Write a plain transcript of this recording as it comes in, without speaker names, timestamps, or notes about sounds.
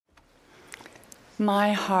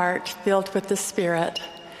My heart filled with the Spirit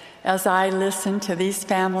as I listen to these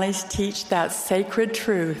families teach that sacred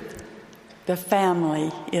truth: the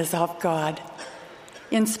family is of God.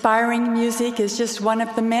 Inspiring music is just one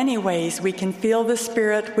of the many ways we can feel the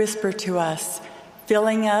Spirit whisper to us,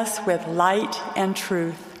 filling us with light and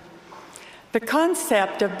truth. The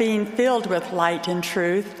concept of being filled with light and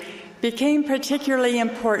truth became particularly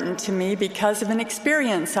important to me because of an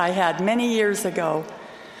experience I had many years ago.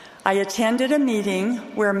 I attended a meeting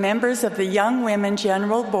where members of the Young Women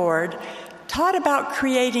General Board taught about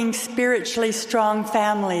creating spiritually strong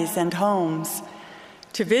families and homes.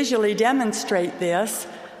 To visually demonstrate this,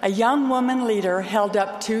 a young woman leader held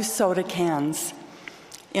up 2 soda cans.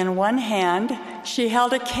 In one hand, she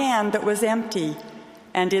held a can that was empty,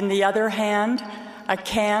 and in the other hand, a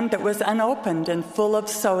can that was unopened and full of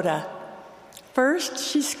soda. First,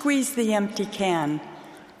 she squeezed the empty can.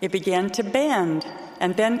 It began to bend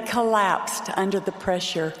and then collapsed under the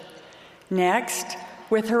pressure. Next,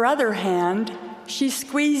 with her other hand, she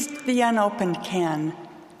squeezed the unopened can.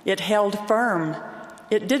 It held firm.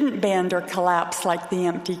 It didn't bend or collapse like the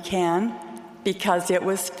empty can because it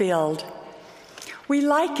was filled. We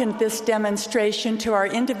likened this demonstration to our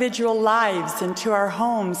individual lives and to our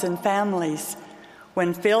homes and families.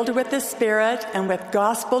 When filled with the Spirit and with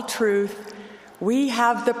gospel truth, we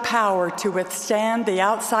have the power to withstand the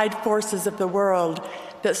outside forces of the world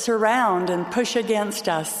that surround and push against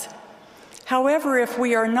us. However, if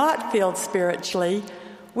we are not filled spiritually,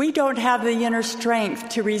 we don't have the inner strength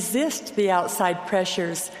to resist the outside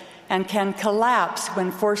pressures and can collapse when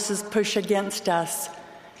forces push against us.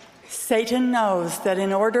 Satan knows that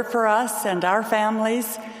in order for us and our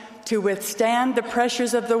families to withstand the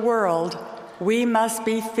pressures of the world, we must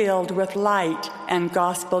be filled with light and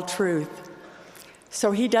gospel truth.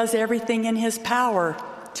 So he does everything in his power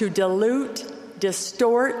to dilute,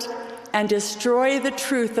 distort, and destroy the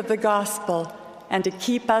truth of the gospel and to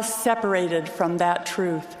keep us separated from that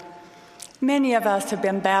truth. Many of us have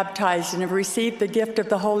been baptized and have received the gift of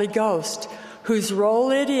the Holy Ghost, whose role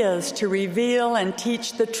it is to reveal and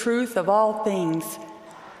teach the truth of all things.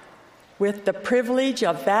 With the privilege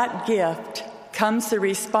of that gift comes the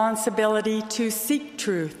responsibility to seek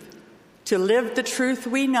truth, to live the truth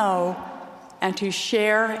we know, and to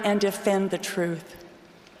share and defend the truth.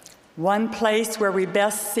 One place where we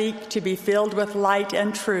best seek to be filled with light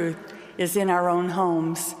and truth is in our own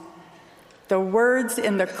homes. The words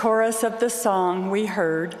in the chorus of the song we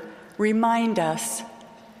heard remind us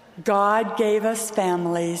God gave us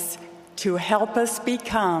families to help us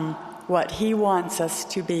become what He wants us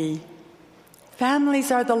to be.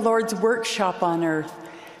 Families are the Lord's workshop on earth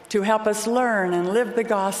to help us learn and live the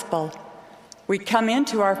gospel. We come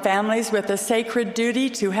into our families with a sacred duty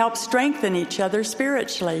to help strengthen each other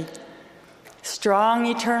spiritually. Strong,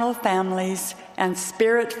 eternal families and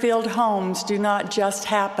Spirit-filled homes do not just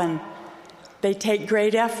happen. They take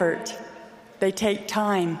great effort, they take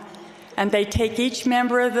time, and they take each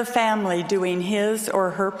member of the family doing his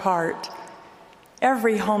or her part.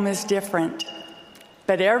 Every home is different,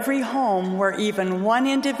 but every home where even one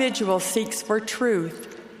individual seeks for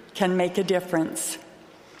truth can make a difference.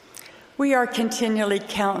 We are continually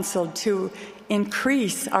counseled to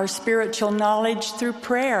increase our spiritual knowledge through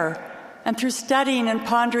prayer and through studying and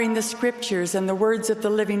pondering the scriptures and the words of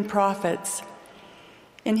the living prophets.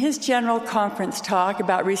 In his general conference talk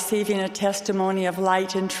about receiving a testimony of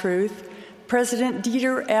light and truth, President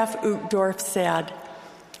Dieter F. Uchtdorf said,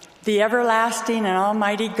 "The everlasting and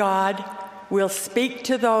almighty God will speak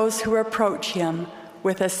to those who approach him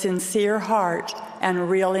with a sincere heart and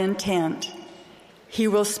real intent. He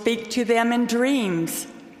will speak to them in dreams,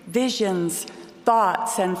 visions,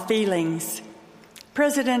 thoughts, and feelings."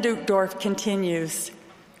 President Uchtdorf continues,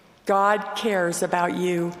 "God cares about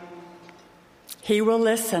you. He will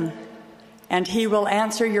listen, and He will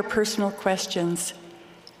answer your personal questions.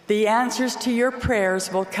 The answers to your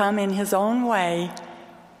prayers will come in His own way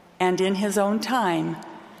and in His own time,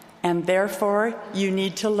 and therefore you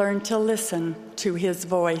need to learn to listen to His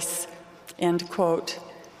voice." End quote.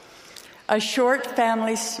 A short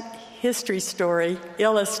family history story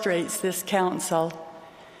illustrates this counsel.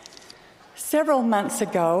 Several months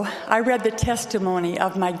ago, I read the testimony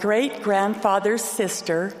of my great-grandfather's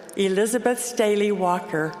sister, Elizabeth Staley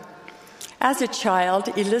Walker. As a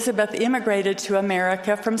child, Elizabeth immigrated to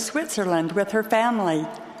America from Switzerland with her family.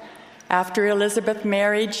 After Elizabeth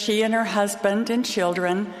married, she and her husband and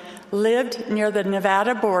children lived near the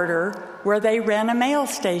Nevada border where they ran a mail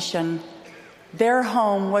station. Their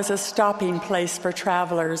home was a stopping place for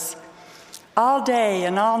travelers. All day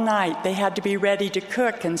and all night, they had to be ready to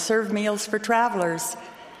cook and serve meals for travelers.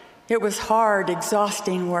 It was hard,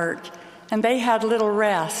 exhausting work, and they had little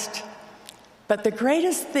rest. But the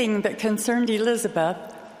greatest thing that concerned Elizabeth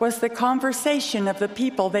was the conversation of the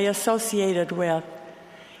people they associated with.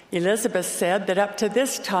 Elizabeth said that up to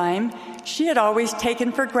this time, she had always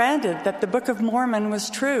taken for granted that the Book of Mormon was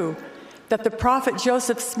true, that the prophet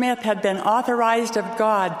Joseph Smith had been authorized of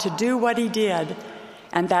God to do what he did,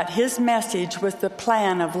 and that his message was the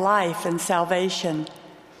plan of life and salvation.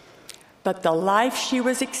 But the life she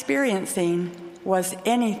was experiencing was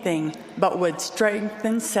anything but would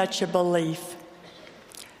strengthen such a belief.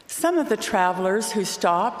 Some of the travelers who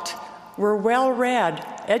stopped were well-read,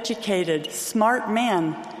 educated, smart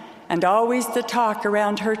men, and always the talk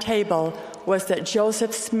around her table was that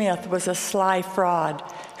Joseph Smith was a sly fraud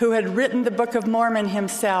who had written the Book of Mormon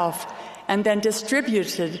himself and then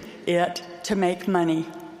distributed it to make money.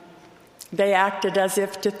 They acted as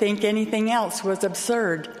if to think anything else was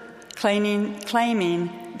absurd, claiming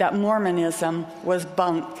that Mormonism was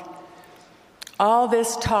bunk. All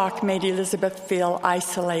this talk made Elizabeth feel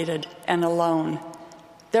isolated and alone.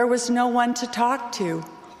 There was no one to talk to,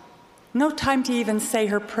 no time to even say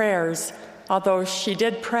her prayers, although she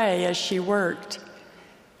did pray as she worked.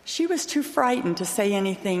 She was too frightened to say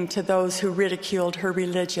anything to those who ridiculed her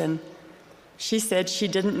religion. She said she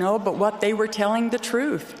didn't know but what they were telling the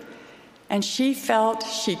truth, and she felt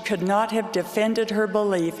she could not have defended her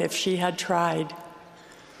belief if she had tried.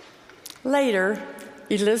 Later,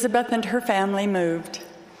 Elizabeth and her family moved.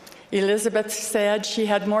 Elizabeth said she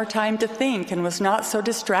had more time to think and was not so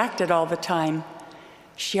distracted all the time.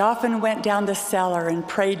 She often went down the cellar and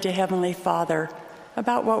prayed to Heavenly Father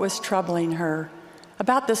about what was troubling her,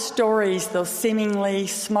 about the stories those seemingly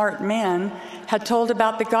smart men had told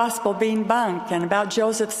about the gospel being bunk and about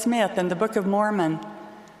Joseph Smith and the Book of Mormon.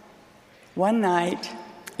 One night,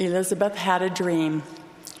 Elizabeth had a dream.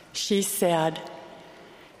 She said,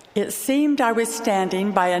 "It seemed I was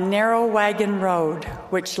standing by a narrow wagon road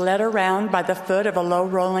which led around by the foot of a low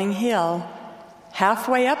rolling hill.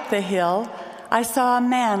 Halfway up the hill, I saw a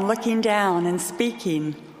man looking down and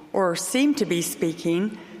speaking, or seemed to be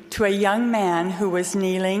speaking, to a young man who was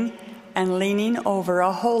kneeling and leaning over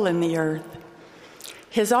a hole in the earth.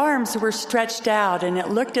 His arms were stretched out, and it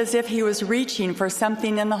looked as if he was reaching for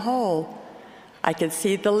something in the hole. I could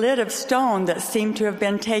see the lid of stone that seemed to have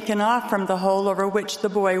been taken off from the hole over which the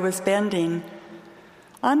boy was bending.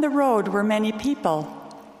 On the road were many people,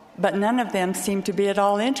 but none of them seemed to be at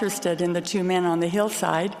all interested in the two men on the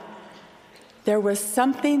hillside. There was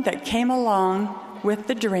something that came along with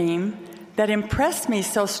the dream that impressed me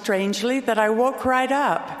so strangely that I woke right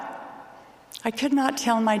up. I could not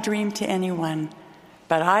tell my dream to anyone,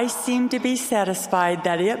 but I seemed to be satisfied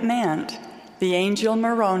that it meant the angel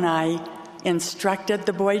Moroni instructed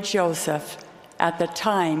the boy Joseph at the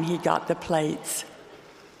time he got the plates."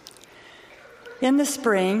 In the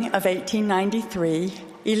spring of 1893,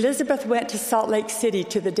 Elizabeth went to Salt Lake City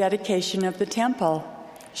to the dedication of the temple.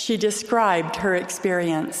 She described her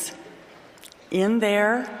experience. "In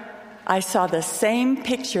there, I saw the same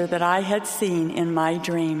picture that I had seen in my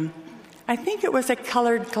dream. I think it was a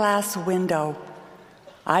colored glass window.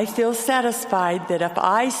 I feel satisfied that if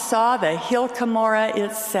I saw the Hill Cumorah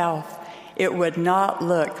itself, it would not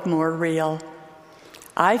look more real.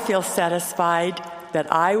 I feel satisfied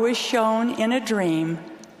that I was shown in a dream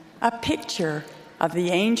a picture of the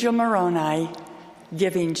angel Moroni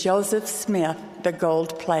giving Joseph Smith the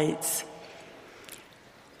gold plates."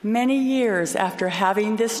 Many years after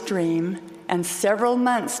having this dream, and several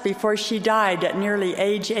months before she died at nearly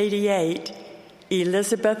age 88,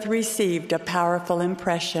 Elizabeth received a powerful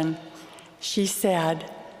impression. She said,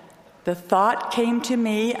 "The thought came to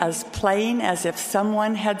me as plain as if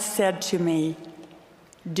someone had said to me,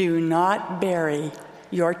 'Do not bury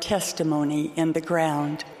your testimony in the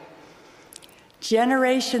ground.'"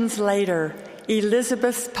 Generations later,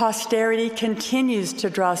 Elizabeth's posterity continues to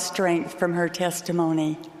draw strength from her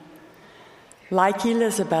testimony. Like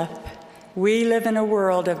Elizabeth, we live in a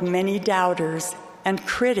world of many doubters and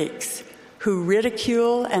critics who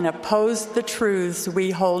ridicule and oppose the truths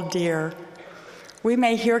we hold dear. We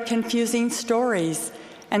may hear confusing stories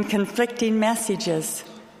and conflicting messages.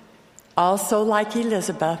 Also, like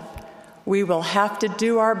Elizabeth, we will have to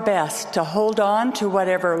do our best to hold on to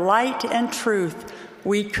whatever light and truth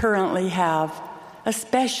we currently have,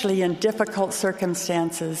 especially in difficult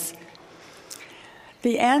circumstances.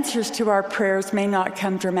 The answers to our prayers may not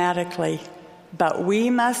come dramatically, but we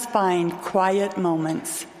must find quiet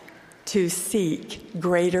moments to seek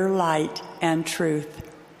greater light and truth.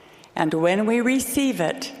 And when we receive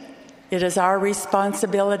it, it is our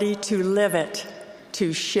responsibility to live it,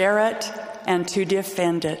 to share it, and to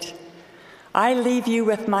defend it. I leave you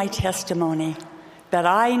with my testimony. that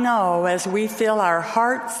I know as we fill our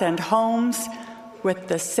hearts and homes with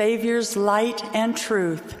the Savior's light and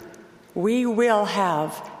truth, we will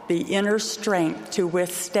have the inner strength to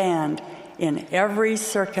withstand in every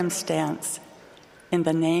circumstance. In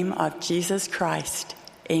the name of Jesus Christ,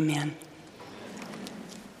 amen.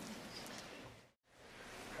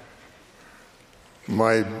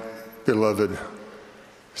 My beloved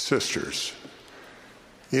sisters,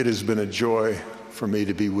 it has been a joy for me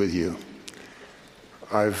to be with you.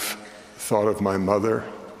 I've thought of my mother,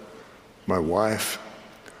 my wife,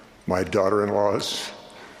 my daughter-in-laws,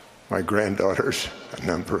 my granddaughters, a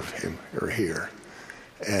number of them are here.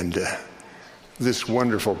 And this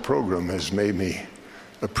wonderful program has made me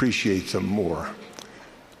appreciate them more,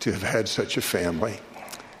 to have had such a family,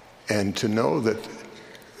 and to know that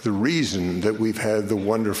the reason that we've had the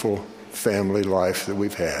wonderful family life that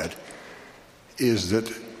we've had is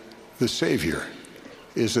that the Savior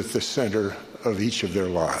is at the center of each of their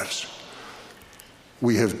lives.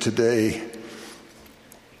 We have today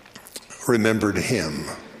remembered him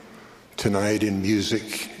tonight in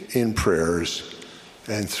music, in prayers,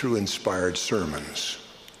 and through inspired sermons.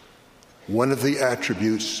 One of the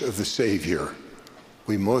attributes of the Savior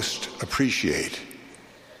we most appreciate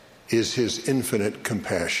is his infinite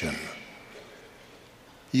compassion.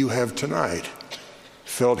 You have tonight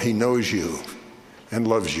felt he knows you and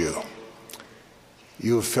loves you.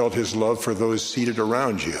 You have felt his love for those seated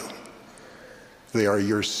around you. They are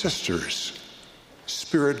your sisters,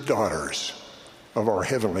 spirit daughters of our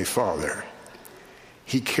Heavenly Father.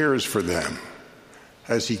 He cares for them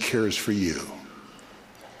as he cares for you.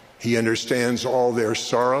 He understands all their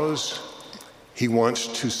sorrows. He wants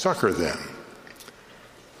to succor them.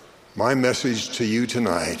 My message to you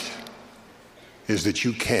tonight is that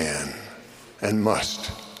you can and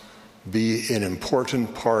must be an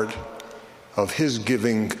important part of his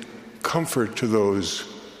giving comfort to those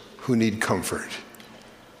who need comfort.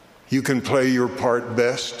 You can play your part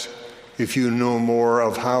best if you know more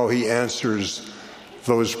of how he answers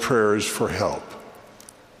those prayers for help.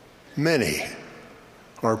 Many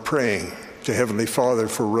are praying to Heavenly Father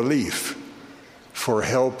for relief, for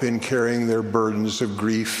help in carrying their burdens of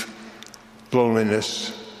grief,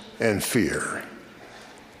 loneliness, and fear.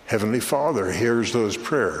 Heavenly Father hears those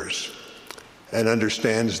prayers and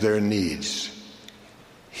understands their needs.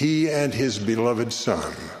 He and his beloved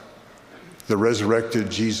Son, the resurrected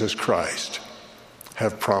Jesus Christ,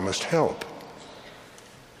 have promised help.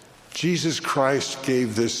 Jesus Christ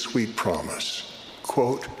gave this sweet promise,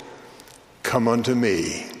 quote, "Come unto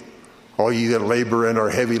me, all ye that labor and are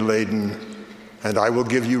heavy laden, and I will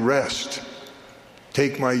give you rest.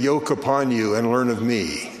 Take my yoke upon you and learn of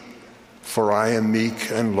me, for I am meek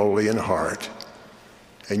and lowly in heart,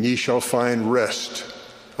 and ye shall find rest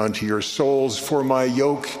unto your souls, for my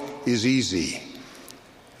yoke is easy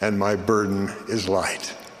and my burden is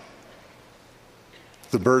light."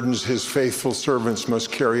 The burdens his faithful servants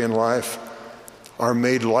must carry in life are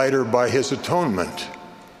made lighter by his atonement.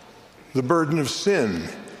 The burden of sin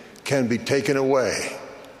can be taken away,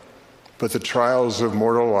 but the trials of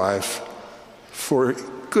mortal life for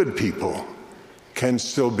good people can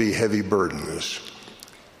still be heavy burdens.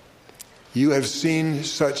 You have seen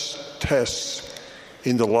such tests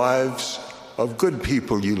in the lives of good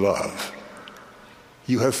people you love.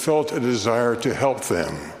 You have felt a desire to help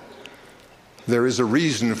them. There is a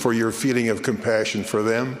reason for your feeling of compassion for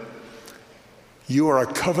them. You are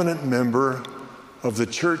a covenant member of the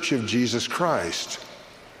Church of Jesus Christ.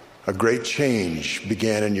 A great change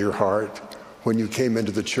began in your heart when you came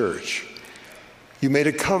into the church. You made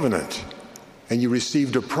a covenant and you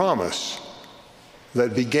received a promise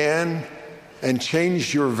that began and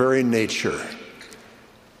changed your very nature.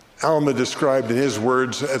 Alma described in his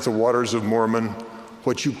words at the Waters of Mormon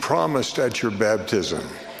what you promised at your baptism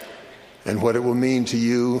and what it will mean to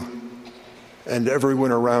you and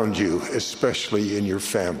everyone around you, especially in your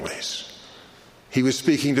families. He was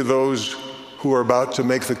speaking to those who are about to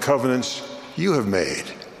make the covenants you have made,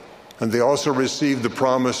 and they also received the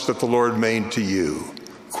promise that the Lord made to you.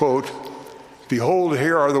 Quote, "Behold,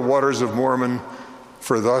 here are the waters of Mormon,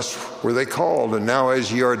 for thus were they called, and now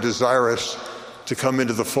as ye are desirous to come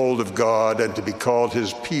into the fold of God and to be called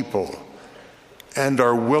his people, and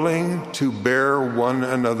are willing to bear one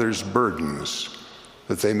another's burdens,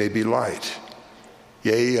 that they may be light.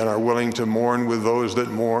 Yea, and are willing to mourn with those that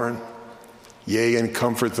mourn, yea, and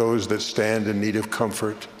comfort those that stand in need of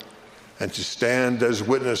comfort, and to stand as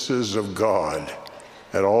witnesses of God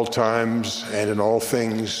at all times and in all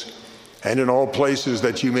things, and in all places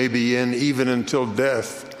that you may be in, even until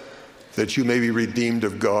death, that you may be redeemed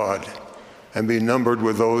of God, and be numbered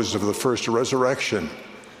with those of the first resurrection,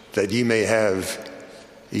 that ye may have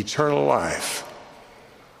eternal life.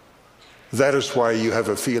 That is why you have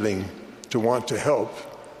a feeling to want to help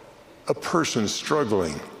a person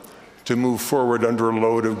struggling to move forward under a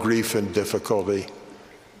load of grief and difficulty.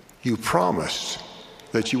 You promised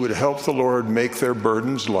that you would help the Lord make their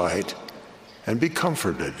burdens light and be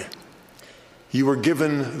comforted. You were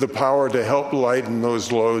given the power to help lighten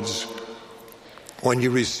those loads when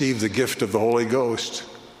you received the gift of the Holy Ghost.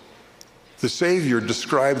 The Savior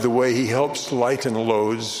described the way he helps lighten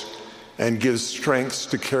loads and gives strength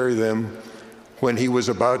to carry them when he was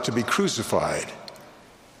about to be crucified.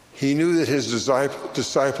 He knew that his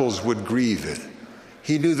disciples would grieve it.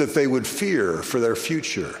 He knew that they would fear for their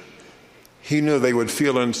future. He knew they would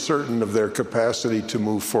feel uncertain of their capacity to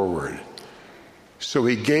move forward. So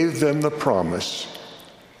he gave them the promise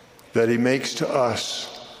that he makes to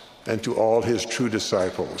us and to all his true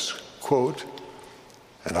disciples. Quote,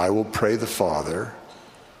 "And I will pray the Father,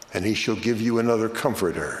 and he shall give you another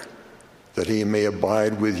comforter, that he may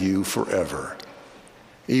abide with you forever,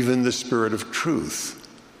 even the Spirit of truth,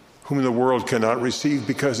 whom the world cannot receive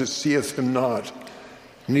because it seeth him not,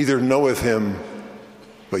 neither knoweth him,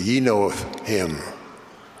 but ye knoweth him,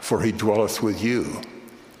 for he dwelleth with you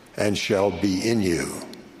and shall be in you."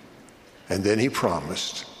 And then he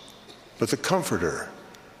promised, "But the Comforter,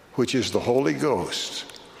 which is the Holy Ghost,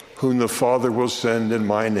 whom the Father will send in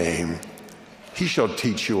my name, he shall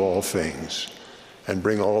teach you all things, and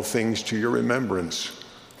bring all things to your remembrance.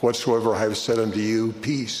 Whatsoever I have said unto you,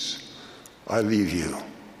 peace I leave you.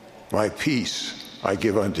 My peace I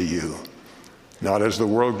give unto you. Not as the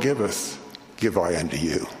world giveth, give I unto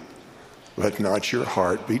you. Let not your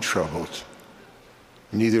heart be troubled,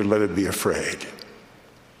 neither let it be afraid."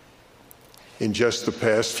 In just the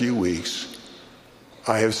past few weeks,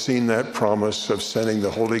 I have seen that promise of sending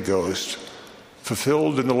the Holy Ghost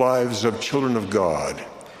fulfilled in the lives of children of God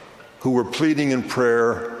who were pleading in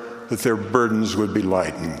prayer that their burdens would be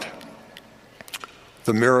lightened.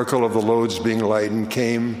 The miracle of the loads being lightened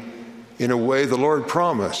came in a way the Lord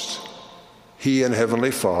promised. He and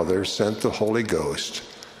Heavenly Father sent the Holy Ghost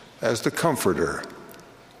as the Comforter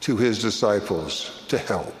to his disciples to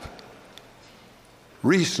help.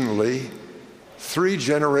 Recently, 3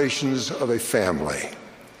 generations of a family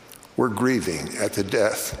were grieving at the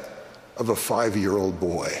death of a 5-year-old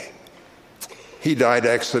boy. He died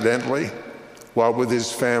accidentally while with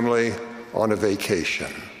his family on a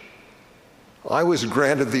vacation. I was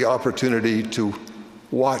granted the opportunity to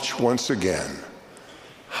watch once again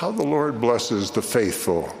how the Lord blesses the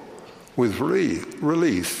faithful with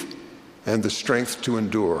relief and the strength to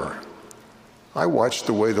endure. I watched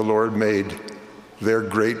the way the Lord made their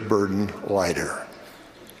great burden lighter.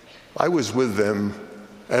 I was with them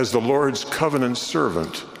as the Lord's covenant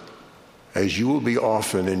servant, as you will be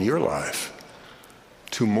often in your life,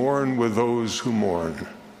 to mourn with those who mourn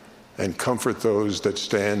and comfort those that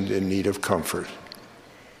stand in need of comfort.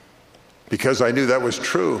 Because I knew that was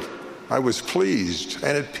true, I was pleased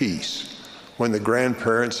and at peace when the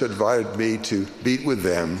grandparents invited me to meet with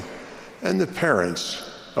them and the parents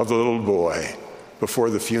of the little boy before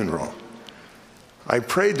the funeral. I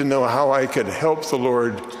prayed to know how I could help the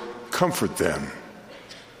Lord comfort them.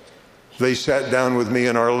 They sat down with me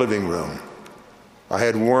in our living room. I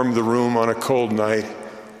had warmed the room on a cold night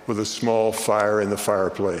with a small fire in the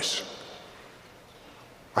fireplace.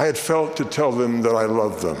 I had felt to tell them that I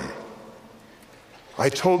loved them. I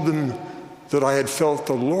told them that I had felt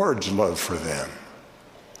the Lord's love for them.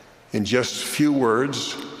 In just few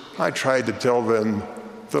words, I tried to tell them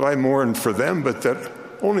that I mourned for them, but that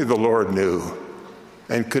only the Lord knew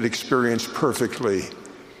and could experience perfectly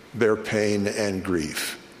their pain and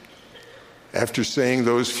grief. After saying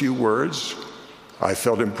those few words, I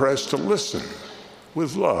felt impressed to listen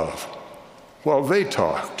with love while they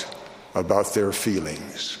talked about their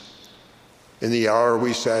feelings. In the hour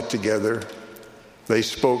we sat together, they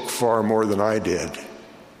spoke far more than I did.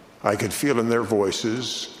 I could feel in their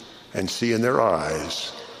voices and see in their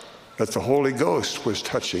eyes that the Holy Ghost was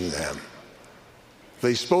touching them.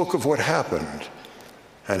 They spoke of what happened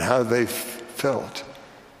and how they felt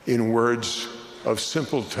in words of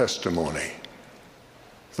simple testimony.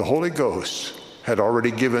 The Holy Ghost had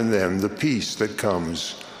already given them the peace that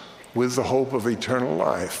comes with the hope of eternal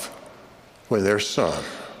life when their Son,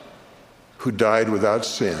 who died without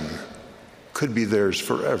sin, could be theirs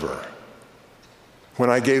forever. When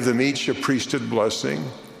I gave them each a priesthood blessing,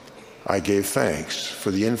 I gave thanks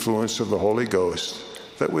for the influence of the Holy Ghost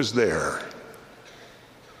that was there.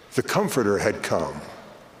 The Comforter had come,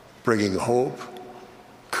 bringing hope,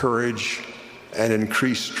 courage, and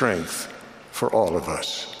increased strength for all of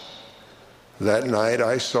us. That night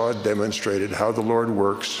I saw it demonstrated how the Lord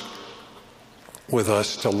works with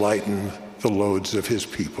us to lighten the loads of his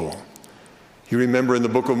people. You remember in the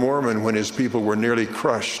Book of Mormon when his people were nearly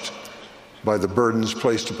crushed by the burdens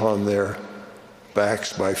placed upon their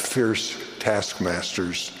backs by fierce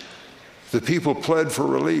taskmasters. The people pled for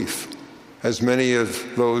relief, as many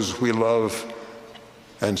of those we love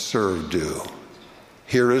and serve do.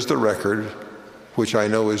 Here is the record, which I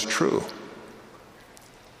know is true.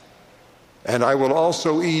 And I will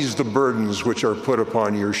also ease the burdens which are put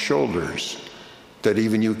upon your shoulders, that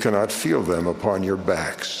even you cannot feel them upon your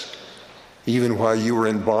backs, even while you are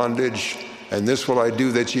in bondage. And this will I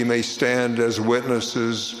do, that ye may stand as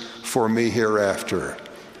witnesses for me hereafter,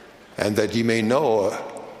 and that ye may know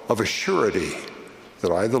of a surety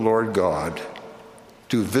that I, the Lord God,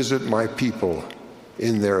 do visit my people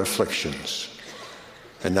in their afflictions.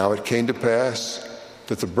 And now it came to pass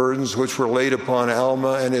that the burdens which were laid upon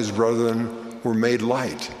Alma and his brethren were made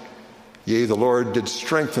light. Yea, the Lord did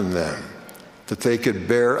strengthen them, that they could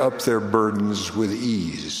bear up their burdens with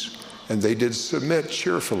ease. And they did submit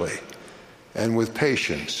cheerfully and with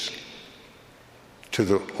patience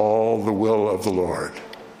to all the will of the Lord.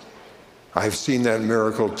 I've seen that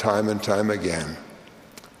miracle time and time again.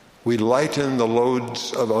 We lighten the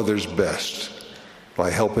loads of others best by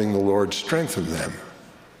helping the Lord strengthen them.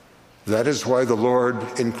 That is why the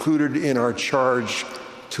Lord included in our charge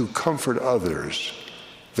to comfort others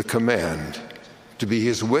the command to be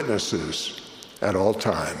his witnesses at all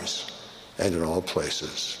times and in all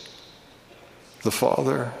places. The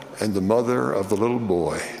father and the mother of the little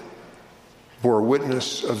boy bore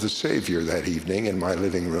witness of the Savior that evening in my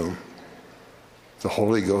living room. The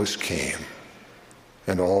Holy Ghost came,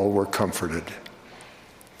 and all were comforted.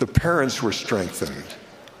 The parents were strengthened.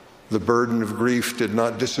 The burden of grief did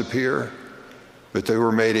not disappear, but they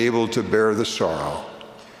were made able to bear the sorrow.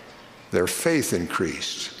 Their faith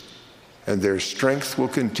increased, and their strength will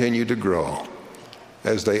continue to grow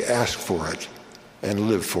as they ask for it and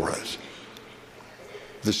live for it.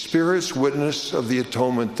 The Spirit's witness of the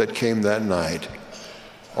atonement that came that night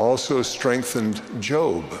also strengthened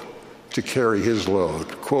Job to carry his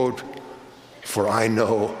load. Quote, "For I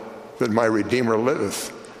know that my Redeemer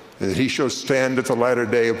liveth, and that he shall stand at the latter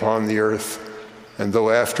day upon the earth. And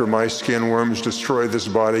though after my skin worms destroy this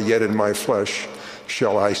body, yet in my flesh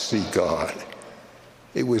shall I see God."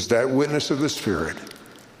 It was that witness of the Spirit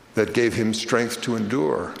that gave him strength to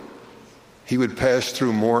endure. He would pass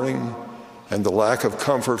through mourning and the lack of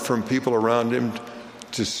comfort from people around him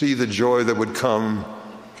to see the joy that would come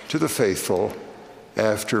to the faithful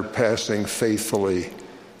after passing faithfully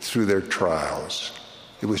through their trials.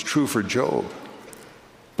 It was true for Job.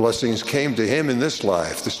 Blessings came to him in this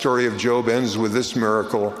life. The story of Job ends with this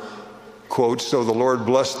miracle. Quote, "So the Lord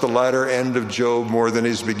blessed the latter end of Job more than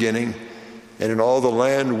his beginning, and in all the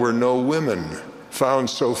land were no women found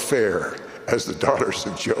so fair as the daughters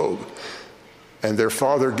of Job. And their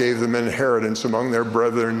father gave them inheritance among their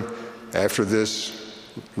brethren. After this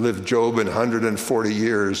lived Job 140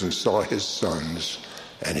 years and saw his sons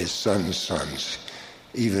and his sons' sons,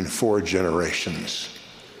 even 4 generations.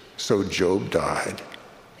 So Job died,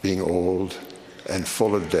 being old and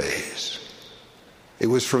full of days." It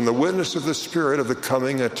was from the witness of the Spirit of the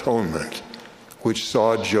coming atonement which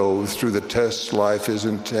saw Job through the tests life is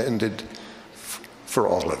intended for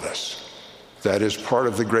all of us. That is part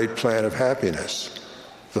of the great plan of happiness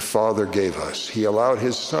the Father gave us. He allowed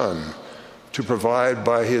his Son to provide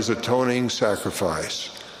by his atoning sacrifice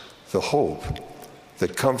the hope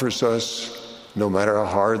that comforts us no matter how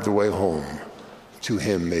hard the way home to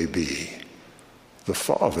him may be. The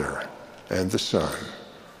Father and the Son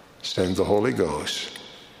send the Holy Ghost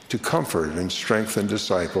to comfort and strengthen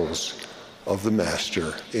disciples of the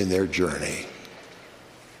Master in their journey.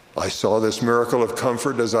 I saw this miracle of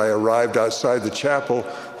comfort as I arrived outside the chapel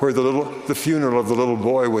where the funeral of the little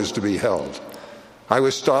boy was to be held. I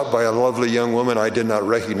was stopped by a lovely young woman I did not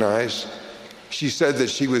recognize. She said that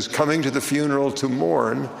she was coming to the funeral to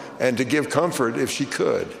mourn and to give comfort if she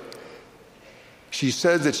could. She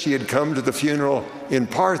said that she had come to the funeral in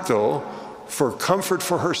part, though, for comfort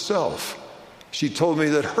for herself. She told me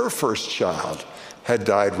that her first child had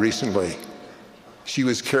died recently. She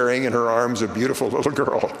was carrying in her arms a beautiful little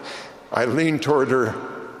girl. I leaned toward her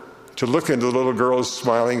to look into the little girl's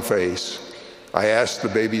smiling face. I asked the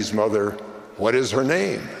baby's mother, "What is her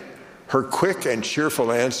name?" Her quick and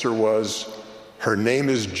cheerful answer was, "Her name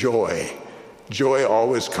is Joy. Joy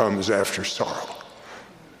always comes after sorrow."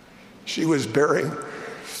 She was bearing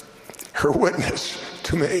her witness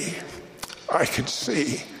to me. I could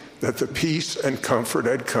see that the peace and comfort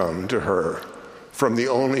had come to her from the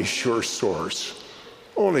only sure source.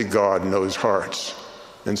 Only God knows hearts,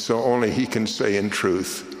 and so only he can say in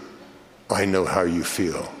truth, I know how you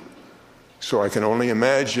feel. So I can only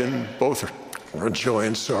imagine both her joy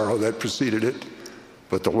and sorrow that preceded it,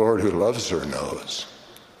 but the Lord who loves her knows.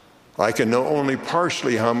 I can know only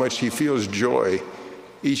partially how much he feels joy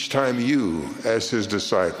each time you, as his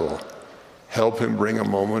disciple, help him bring a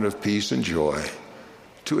moment of peace and joy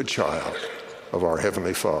to a child of our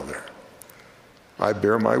Heavenly Father. I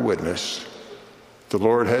bear my witness. The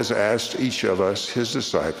Lord has asked each of us, his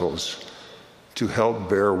disciples, to help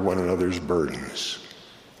bear one another's burdens.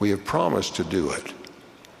 We have promised to do it.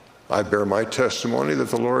 I bear my testimony that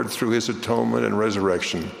the Lord, through his atonement and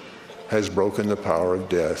resurrection, has broken the power of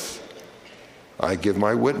death. I give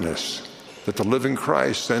my witness that the living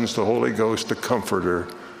Christ sends the Holy Ghost, the Comforter,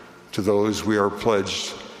 to those we are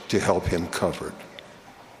pledged to help him comfort.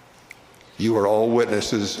 You are all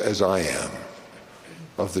witnesses, as I am,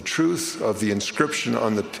 of the truth of the inscription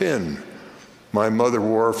on the pin my mother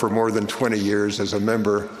wore for more than 20 years as a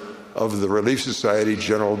member of the Relief Society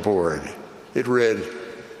General Board. It read,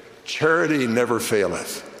 "Charity never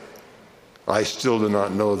faileth." I still do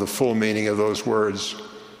not know the full meaning of those words,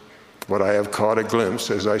 but I have caught a glimpse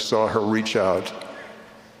as I saw her reach out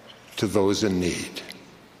to those in need.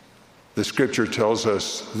 The scripture tells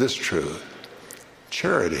us this truth: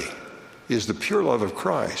 charity is the pure love of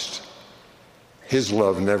Christ. His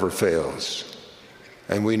love never fails,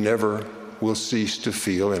 and we never will cease to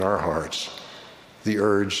feel in our hearts the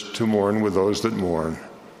urge to mourn with those that mourn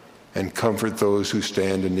and comfort those who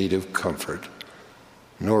stand in need of comfort.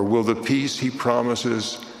 Nor will the peace he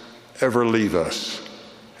promises ever leave us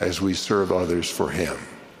as we serve others for him.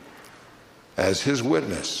 As his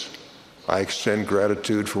witness, I extend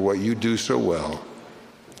gratitude for what you do so well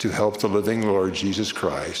to help the living Lord Jesus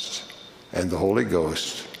Christ and the Holy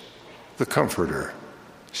Ghost, the Comforter,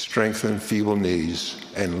 strengthen feeble knees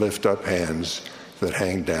and lift up hands that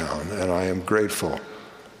hang down. And I am grateful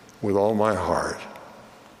with all my heart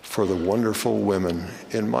for the wonderful women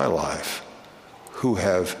in my life who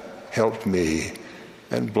have helped me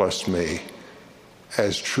and blessed me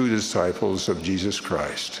as true disciples of Jesus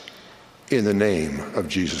Christ. In the name of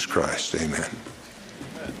Jesus Christ, amen.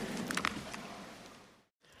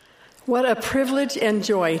 What a privilege and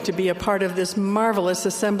joy to be a part of this marvelous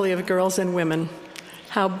assembly of girls and women.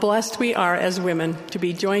 How blessed we are as women to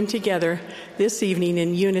be joined together this evening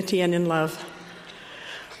in unity and in love.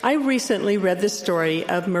 I recently read the story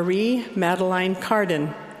of Marie Madeleine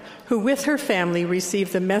Cardin, who with her family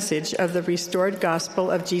received the message of the restored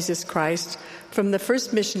gospel of Jesus Christ from the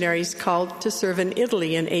first missionaries called to serve in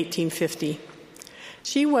Italy in 1850.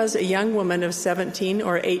 She was a young woman of 17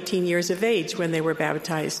 or 18 years of age when they were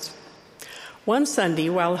baptized. One Sunday,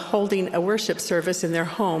 while holding a worship service in their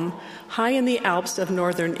home, high in the Alps of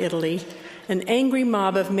northern Italy, an angry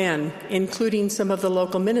mob of men, including some of the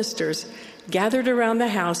local ministers, gathered around the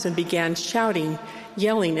house and began shouting,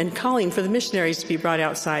 yelling, and calling for the missionaries to be brought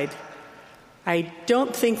outside. I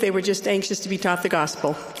don't think they were just anxious to be taught the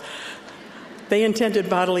gospel. They intended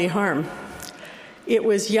bodily harm. It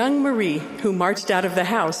was young Marie who marched out of the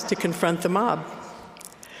house to confront the mob.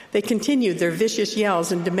 They continued their vicious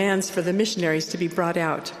yells and demands for the missionaries to be brought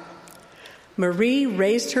out. Marie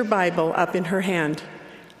raised her Bible up in her hand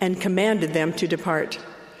and commanded them to depart.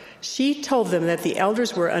 She told them that the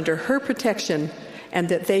elders were under her protection and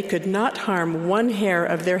that they could not harm one hair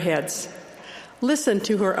of their heads. Listen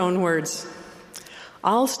to her own words.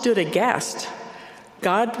 All stood aghast.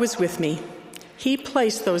 God was with me. He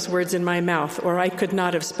placed those words in my mouth, or I could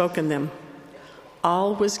not have spoken them.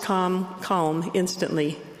 All was calm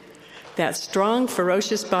instantly. That strong,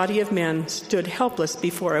 ferocious body of men stood helpless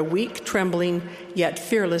before a weak, trembling, yet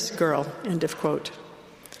fearless girl. End of quote.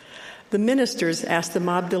 The ministers asked the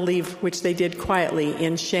mob to leave, which they did quietly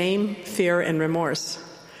in shame, fear, and remorse.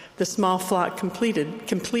 The small flock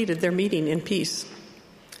completed their meeting in peace.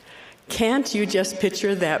 Can't you just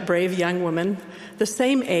picture that brave young woman, the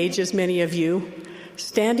same age as many of you,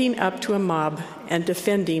 standing up to a mob and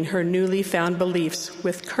defending her newly found beliefs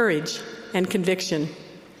with courage and conviction?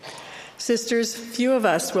 Sisters, few of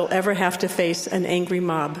us will ever have to face an angry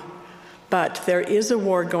mob, but there is a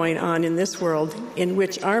war going on in this world in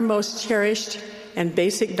which our most cherished and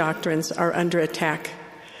basic doctrines are under attack.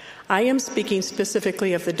 I am speaking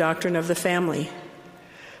specifically of the doctrine of the family.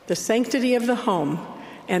 The sanctity of the home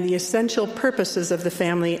and the essential purposes of the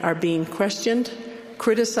family are being questioned,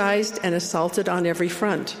 criticized, and assaulted on every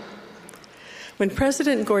front. When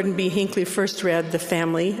President Gordon B. Hinckley first read The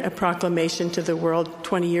Family, a proclamation to the world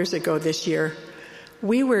 20 years ago this year,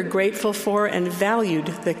 we were grateful for and valued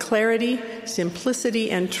the clarity, simplicity,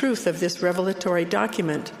 and truth of this revelatory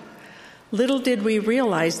document. Little did we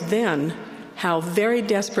realize then how very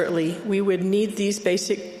desperately we would need these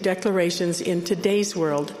basic declarations in today's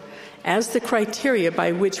world as the criteria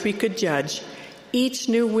by which we could judge each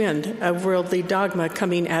new wind of worldly dogma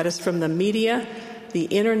coming at us from the media, the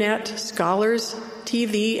internet, scholars,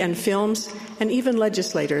 TV and films, and even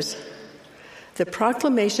legislators. The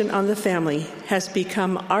proclamation on the family has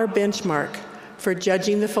become our benchmark for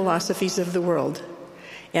judging the philosophies of the world.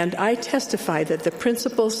 And I testify that the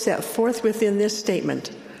principles set forth within this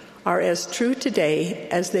statement are as true today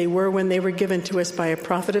as they were when they were given to us by a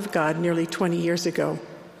prophet of God nearly 20 years ago.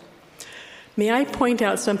 May I point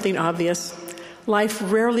out something obvious? Life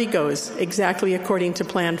rarely goes exactly according to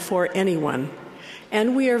plan for anyone,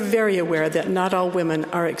 and we are very aware that not all women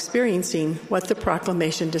are experiencing what the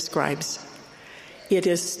proclamation describes. It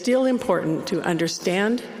is still important to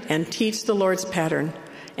understand and teach the Lord's pattern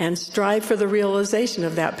and strive for the realization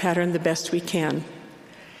of that pattern the best we can.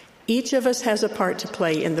 Each of us has a part to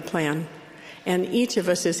play in the plan, and each of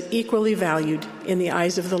us is equally valued in the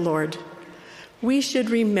eyes of the Lord. We should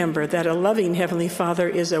remember that a loving Heavenly Father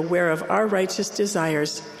is aware of our righteous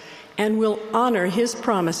desires and will honor His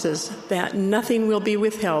promises that nothing will be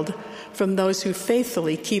withheld from those who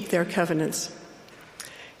faithfully keep their covenants.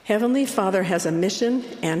 Heavenly Father has a mission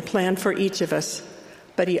and plan for each of us,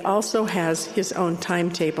 but He also has His own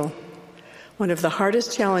timetable. One of the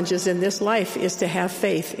hardest challenges in this life is to have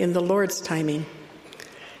faith in the Lord's timing.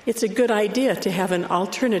 It's a good idea to have an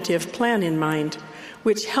alternative plan in mind,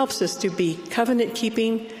 which helps us to be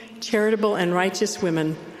covenant-keeping, charitable, and righteous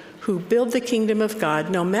women who build the kingdom of God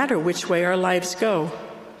no matter which way our lives go.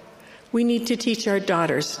 We need to teach our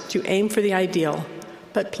daughters to aim for the ideal,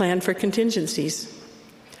 but plan for contingencies.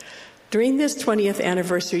 During this 20th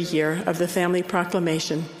anniversary year of the Family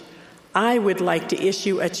Proclamation, I would like to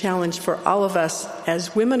issue a challenge for all of us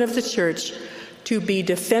as women of the church to be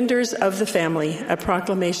defenders of the family, a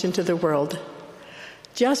proclamation to the world.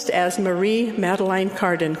 Just as Marie Madeleine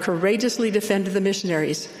Cardin courageously defended the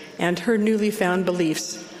missionaries and her newly found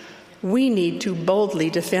beliefs, we need to boldly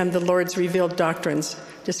defend the Lord's revealed doctrines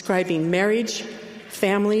describing marriage,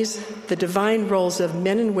 families, the divine roles of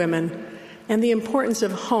men and women, and the importance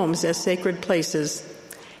of homes as sacred places,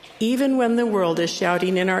 even when the world is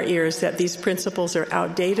shouting in our ears that these principles are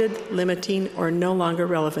outdated, limiting, or no longer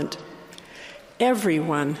relevant.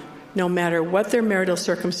 Everyone, no matter what their marital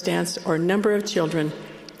circumstance or number of children,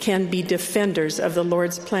 can be defenders of the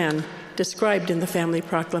Lord's plan described in the Family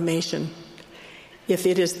Proclamation. If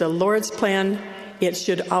it is the Lord's plan, it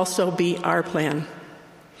should also be our plan.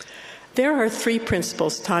 There are 3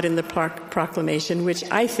 principles taught in the proclamation which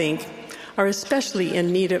I think are especially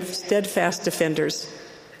in need of steadfast defenders.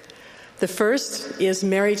 The first is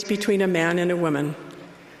marriage between a man and a woman.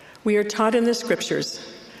 We are taught in the Scriptures,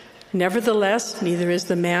 "Nevertheless, neither is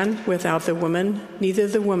the man without the woman, neither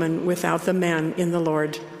the woman without the man in the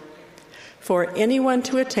Lord. For anyone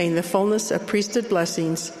to attain the fullness of priesthood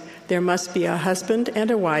blessings, there must be a husband and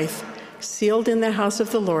a wife, sealed in the house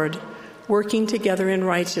of the Lord, working together in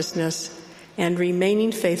righteousness and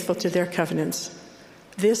remaining faithful to their covenants.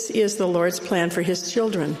 This is the Lord's plan for His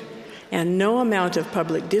children, and no amount of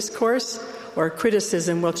public discourse or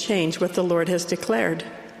criticism will change what the Lord has declared."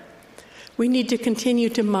 We need to continue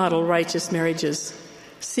to model righteous marriages,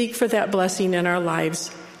 seek for that blessing in our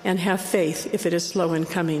lives, and have faith if it is slow in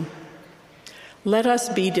coming. Let us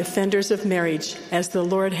be defenders of marriage as the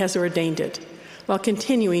Lord has ordained it, while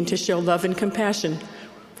continuing to show love and compassion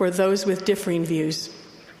for those with differing views.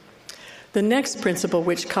 The next principle,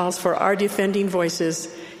 which calls for our defending voices,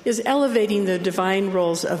 is elevating the divine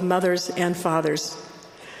roles of mothers and fathers.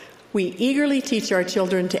 We eagerly teach our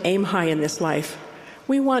children to aim high in this life.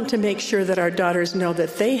 We want to make sure that our daughters know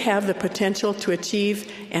that they have the potential to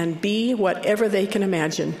achieve and be whatever they can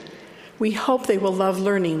imagine. We hope they will love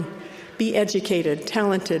learning, be educated,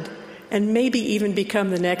 talented, and maybe even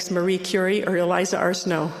become the next Marie Curie or Eliza R.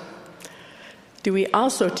 Snow. Do we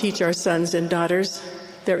also teach our sons and daughters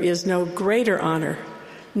there is no greater honor,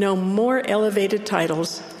 no more elevated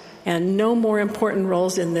titles, and no more important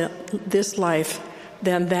roles in this life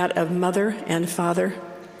than that of mother and father?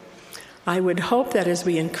 I would hope that as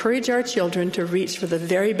we encourage our children to reach for the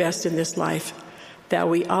very best in this life, that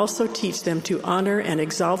we also teach them to honor and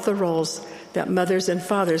exalt the roles that mothers and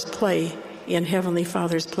fathers play in Heavenly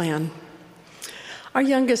Father's plan. Our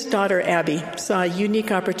youngest daughter, Abby, saw a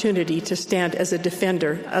unique opportunity to stand as a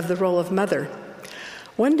defender of the role of mother.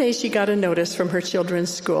 One day she got a notice from her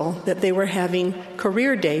children's school that they were having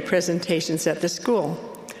career day presentations at the school.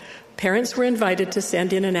 Parents were invited to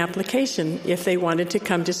send in an application if they wanted to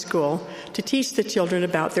come to school to teach the children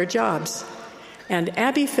about their jobs. And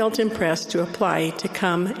Abby felt impressed to apply to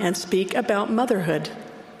come and speak about motherhood.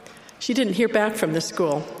 She didn't hear back from the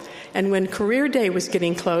school, and when career day was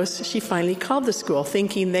getting close, she finally called the school,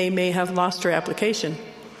 thinking they may have lost her application.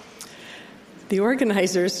 The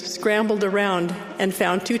organizers scrambled around and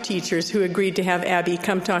found 2 teachers who agreed to have Abby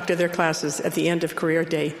come talk to their classes at the end of career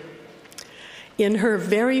day. In her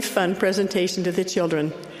very fun presentation to the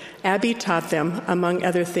children, Abby taught them, among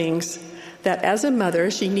other things, that as a mother,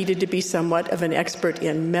 she needed to be somewhat of an expert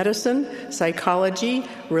in medicine, psychology,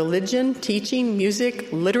 religion, teaching,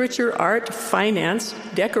 music, literature, art, finance,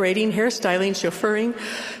 decorating, hairstyling, chauffeuring,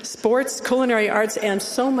 sports, culinary arts, and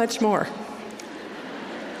so much more.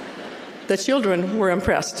 The children were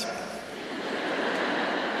impressed.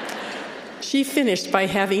 She finished by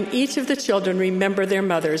having each of the children remember their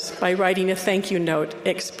mothers by writing a thank you note,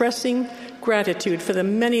 expressing gratitude for the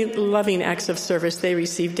many loving acts of service they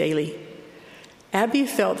received daily. Abby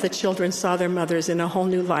felt the children saw their mothers in a whole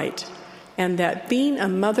new light, and that being a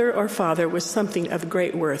mother or father was something of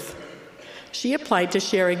great worth. She applied to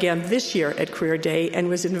share again this year at Career Day and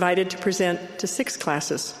was invited to present to 6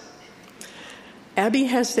 classes. Abby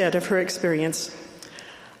has said of her experience,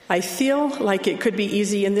 "I feel like it could be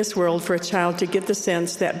easy in this world for a child to get the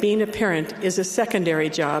sense that being a parent is a secondary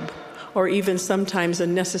job, or even sometimes a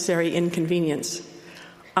necessary inconvenience.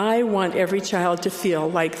 I want every child to feel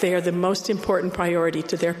like they are the most important priority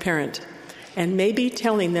to their parent, and maybe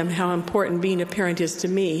telling them how important being a parent is to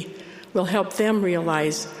me will help them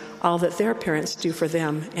realize all that their parents do for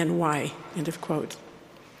them and why." End of quote.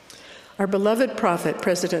 Our beloved prophet,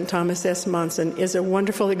 President Thomas S. Monson, is a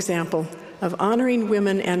wonderful example of honoring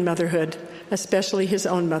women and motherhood, especially his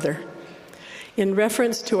own mother. In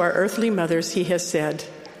reference to our earthly mothers, he has said,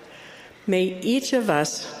 "May each of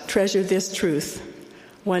us treasure this truth.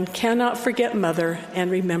 One cannot forget mother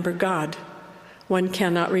and remember God. One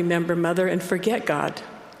cannot remember mother and forget God.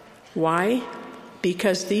 Why?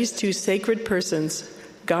 Because these 2 sacred persons,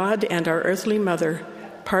 God and our earthly mother,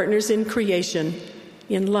 partners in creation,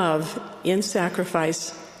 in love, in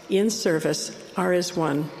sacrifice, in service, are as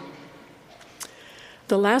one."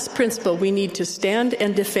 The last principle we need to stand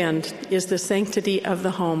and defend is the sanctity of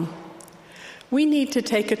the home. We need to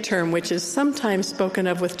take a term which is sometimes spoken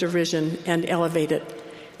of with derision and elevate it.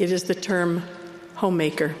 It is the term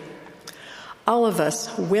homemaker. All of us,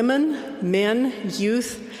 women, men,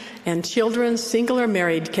 youth, and children, single or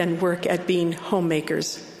married, can work at being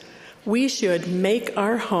homemakers. We should make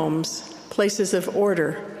our homes places of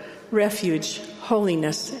order, refuge,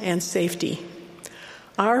 holiness, and safety.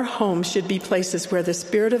 Our homes should be places where the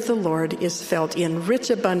Spirit of the Lord is felt in rich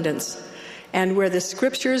abundance and where the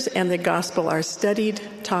Scriptures and the Gospel are studied,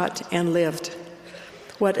 taught, and lived.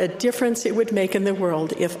 What a difference it would make in the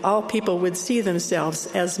world if all people would see themselves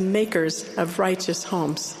as makers of righteous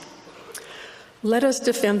homes. Let us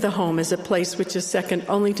defend the home as a place which is second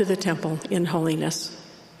only to the temple in holiness.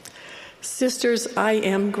 Sisters, I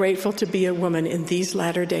am grateful to be a woman in these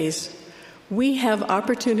latter days. We have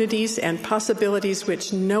opportunities and possibilities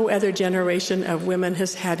which no other generation of women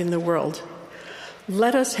has had in the world.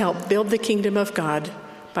 Let us help build the kingdom of God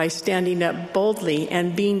by standing up boldly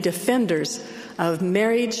and being defenders of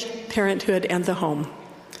marriage, parenthood, and the home.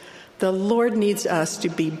 The Lord needs us to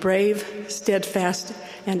be brave, steadfast,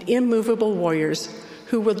 and immovable warriors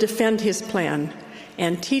who will defend his plan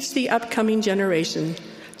and teach the upcoming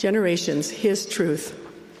generations his truth.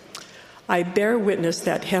 I bear witness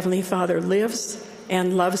that Heavenly Father lives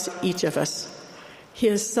and loves each of us.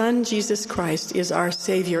 His Son, Jesus Christ, is our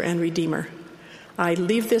Savior and Redeemer. I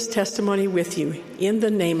leave this testimony with you in the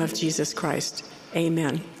name of Jesus Christ.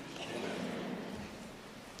 Amen.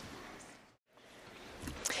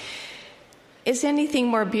 Is anything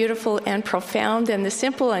more beautiful and profound than the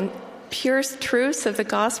simple and pure truths of the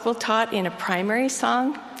gospel taught in a primary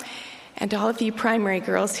song? And all of you primary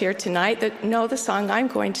girls here tonight that know the song I'm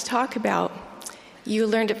going to talk about, you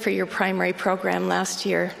learned it for your primary program last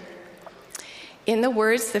year. In the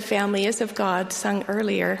words, "The family is of God," sung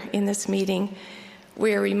earlier in this meeting,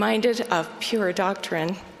 we are reminded of pure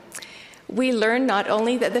doctrine. We learn not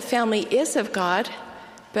only that the family is of God,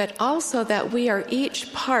 but also that we are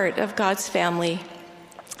each part of God's family.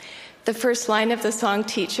 The first line of the song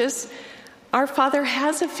teaches, our Father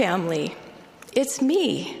has a family. It's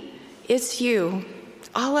me. It's you.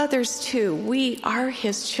 All others too. We are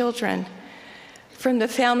his children. From the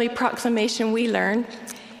family proclamation we learn,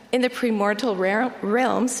 in the premortal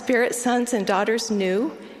realm, spirit sons and daughters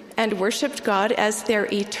knew and worshiped God as their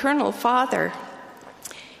eternal Father.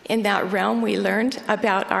 In that realm, we learned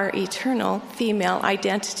about our eternal female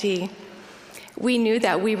identity. We knew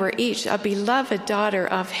that we were each a beloved daughter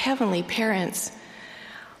of heavenly parents.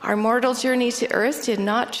 Our mortal journey to earth did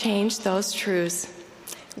not change those truths.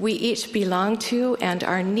 We each belong to and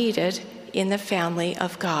are needed in the family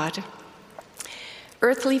of God.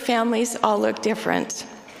 Earthly families all look different.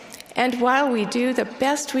 And while we do the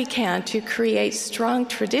best we can to create strong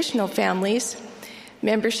traditional families,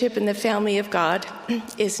 membership in the family of God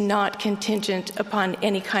is not contingent upon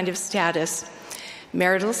any kind of status.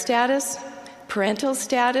 Marital status, parental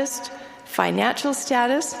status, financial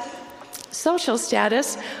status, social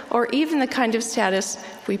status, or even the kind of status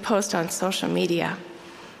we post on social media.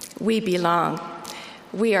 We belong.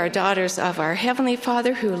 We are daughters of our Heavenly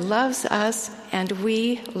Father who loves us, and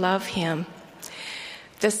we love Him.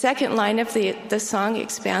 The second line of the song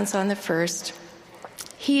expands on the first.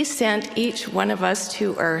 He sent each one of us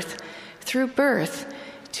to earth through birth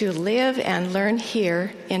to live and learn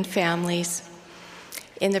here in families.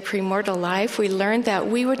 In the premortal life, we learned that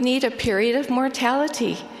we would need a period of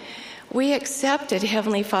mortality. We accepted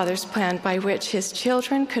Heavenly Father's plan by which His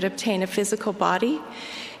children could obtain a physical body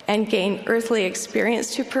and gain earthly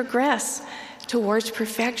experience to progress towards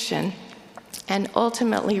perfection and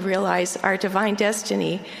ultimately realize our divine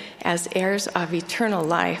destiny as heirs of eternal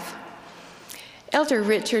life. Elder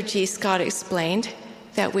Richard G. Scott explained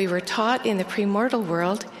that we were taught in the premortal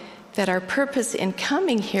world that our purpose in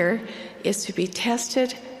coming here is to be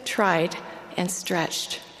tested, tried, and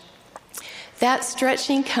stretched. That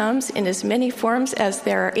stretching comes in as many forms as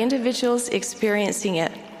there are individuals experiencing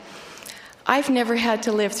it. I've never had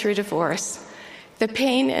to live through divorce, the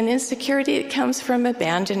pain and insecurity that comes from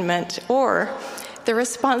abandonment, or the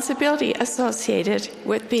responsibility associated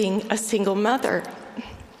with being a single mother.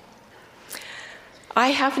 I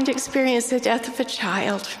haven't experienced the death of a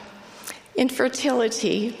child,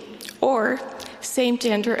 infertility, or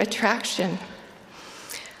same-gender attraction.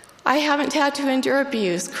 I haven't had to endure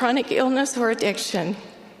abuse, chronic illness, or addiction.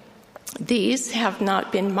 These have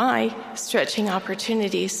not been my stretching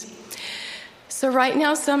opportunities. So right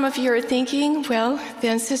now, some of you are thinking, well,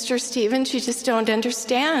 then, Sister Stevens, you just don't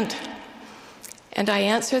understand. And I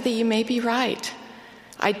answer that you may be right.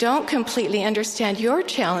 I don't completely understand your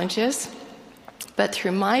challenges, but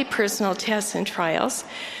through my personal tests and trials,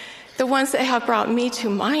 the ones that have brought me to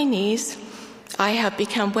my knees, I have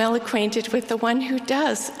become well acquainted with the one who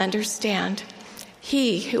does understand.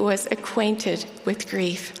 He who was acquainted with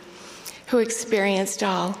grief, who experienced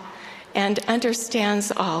all and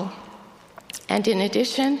understands all. And in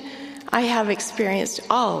addition, I have experienced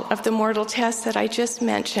all of the mortal tests that I just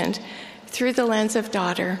mentioned through the lens of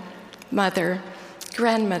daughter, mother,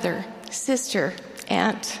 grandmother, sister,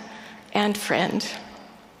 aunt, and friend.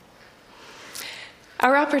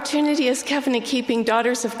 Our opportunity as covenant-keeping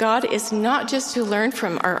daughters of God is not just to learn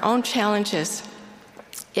from our own challenges.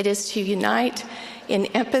 It is to unite in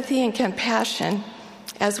empathy and compassion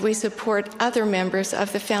as we support other members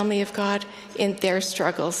of the family of God in their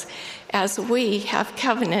struggles, as we have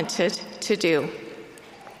covenanted to do.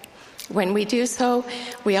 When we do so,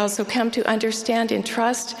 we also come to understand and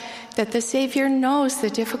trust that the Savior knows the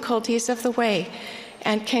difficulties of the way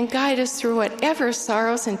and can guide us through whatever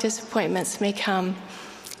sorrows and disappointments may come.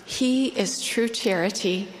 He is true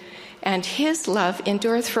charity, and His love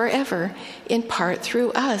endureth forever, in part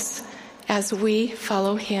through us, as we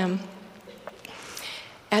follow Him.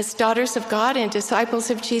 As daughters of God and disciples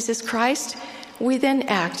of Jesus Christ, we then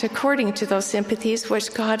act according to those sympathies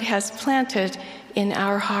which God has planted in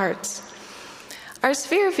our hearts. Our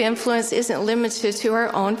sphere of influence isn't limited to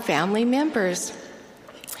our own family members.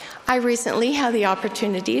 I recently had the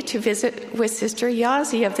opportunity to visit with Sister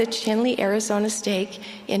Yazi of the Chinle, Arizona stake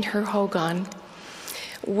in her Hogan.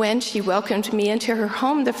 When she welcomed me into her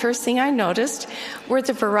home, the first thing I noticed were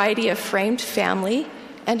the variety of framed family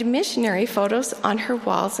and missionary photos on her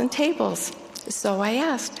walls and tables. So I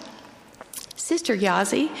asked, Sister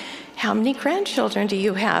Yazi, how many grandchildren do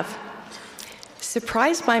you have?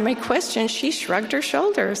 Surprised by my question, she shrugged her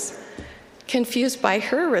shoulders. Confused by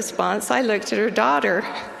her response, I looked at her daughter.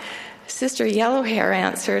 Sister Yellowhair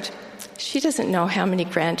answered, she doesn't know how many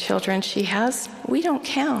grandchildren she has. We don't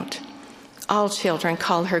count. All children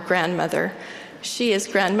call her grandmother. She is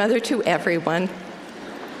grandmother to everyone.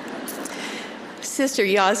 Sister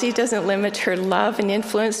Yazi doesn't limit her love and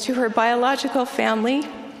influence to her biological family.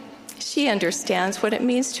 She understands what it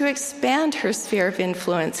means to expand her sphere of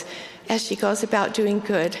influence as she goes about doing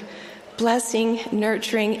good, blessing,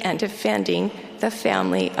 nurturing, and defending the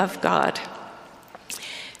family of God.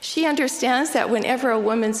 She understands that whenever a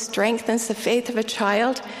woman strengthens the faith of a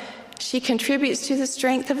child, she contributes to the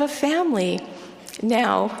strength of a family,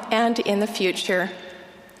 now and in the future.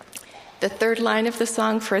 The third line of the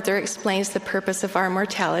song further explains the purpose of our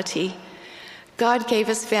mortality. God gave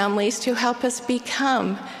us families to help us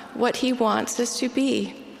become what He wants us to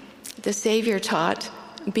be. The Savior taught,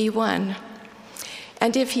 be one.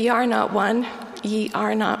 And if ye are not one, ye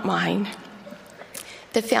are not mine.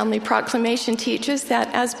 The family proclamation teaches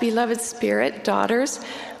that as beloved spirit daughters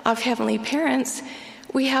of heavenly parents,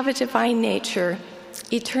 we have a divine nature,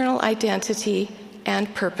 eternal identity,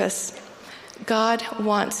 and purpose. God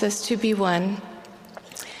wants us to be one.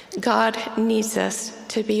 God needs us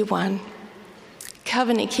to be one.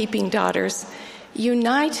 Covenant-keeping daughters,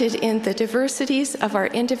 united in the diversities of our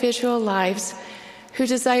individual lives, who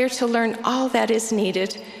desire to learn all that is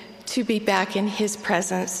needed to be back in his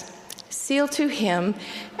presence, sealed to him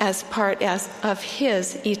as part of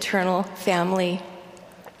his eternal family.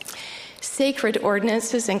 Sacred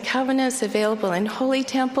ordinances and covenants available in holy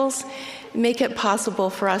temples make it possible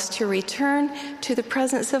for us to return to the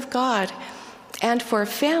presence of God and for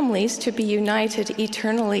families to be united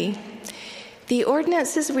eternally. The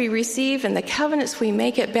ordinances we receive and the covenants we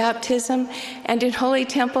make at baptism and in holy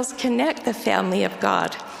temples connect the family of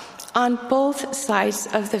God on both sides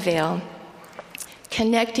of the veil,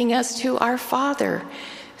 connecting us to our Father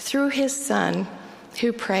through his Son,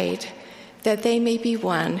 who prayed that they may be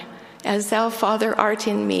one, as thou, Father, art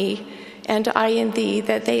in me, and I in thee,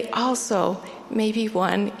 that they also may be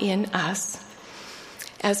one in us.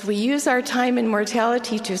 As we use our time in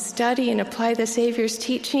mortality to study and apply the Savior's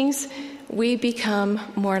teachings, we become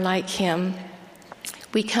more like him.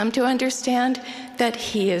 We come to understand that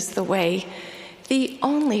he is the way, the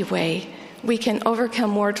only way we can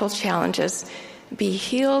overcome mortal challenges, be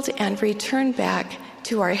healed, and return back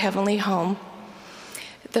to our heavenly home.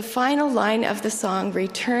 The final line of the song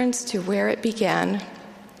returns to where it began.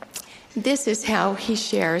 This is how he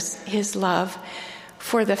shares his love,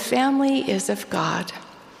 for the family is of God.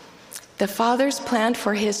 The Father's plan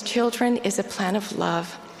for his children is a plan of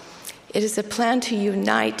love. It is a plan to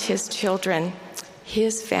unite his children,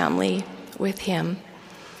 his family, with him.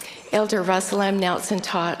 Elder Russell M. Nelson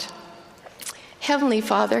taught, Heavenly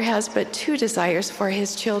Father has but two desires for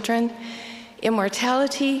his children,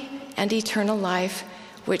 immortality and eternal life,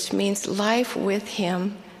 which means life with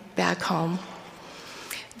him back home.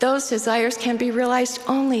 Those desires can be realized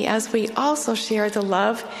only as we also share the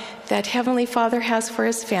love that Heavenly Father has for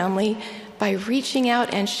his family by reaching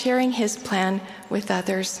out and sharing his plan with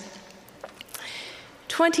others.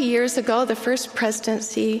 20 years ago, the first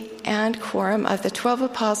presidency and quorum of the 12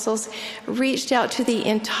 apostles reached out to the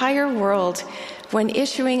entire world when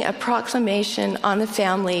issuing a proclamation on the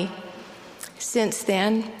family. Since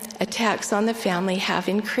then, attacks on the family have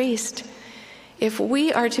increased. If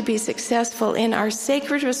we are to be successful in our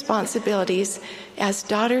sacred responsibilities as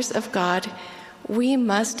daughters of God, we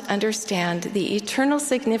must understand the eternal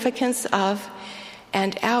significance of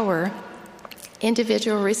and our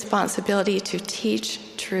individual responsibility to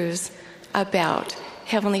teach truths about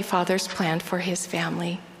Heavenly Father's plan for his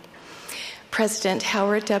family. President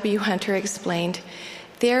Howard W. Hunter explained,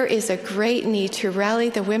 there is a great need to rally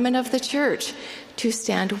the women of the church to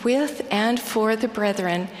stand with and for the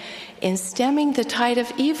brethren in stemming the tide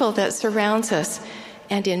of evil that surrounds us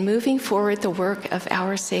and in moving forward the work of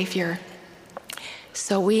our Savior.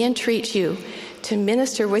 So we entreat you to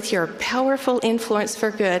minister with your powerful influence for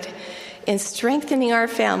good in strengthening our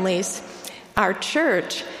families, our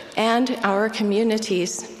church, and our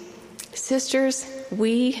communities. Sisters,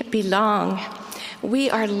 we belong. We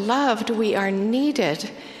are loved. We are needed.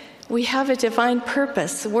 We have a divine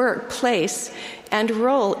purpose, work, place, and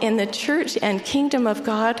role in the church and kingdom of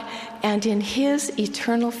God and in his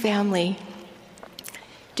eternal family.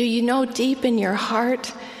 Do you know deep in your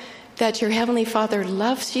heart that your Heavenly Father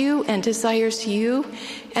loves you and desires you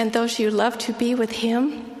and those you love to be with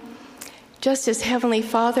him? Just as Heavenly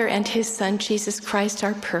Father and his Son, Jesus Christ,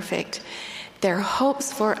 are perfect, their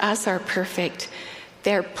hopes for us are perfect.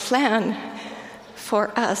 Their plan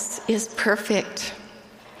for us is perfect.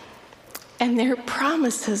 And their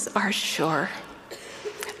promises are sure.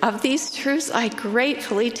 Of these truths, I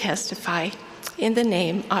gratefully testify in the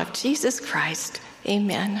name of Jesus Christ.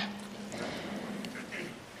 Amen.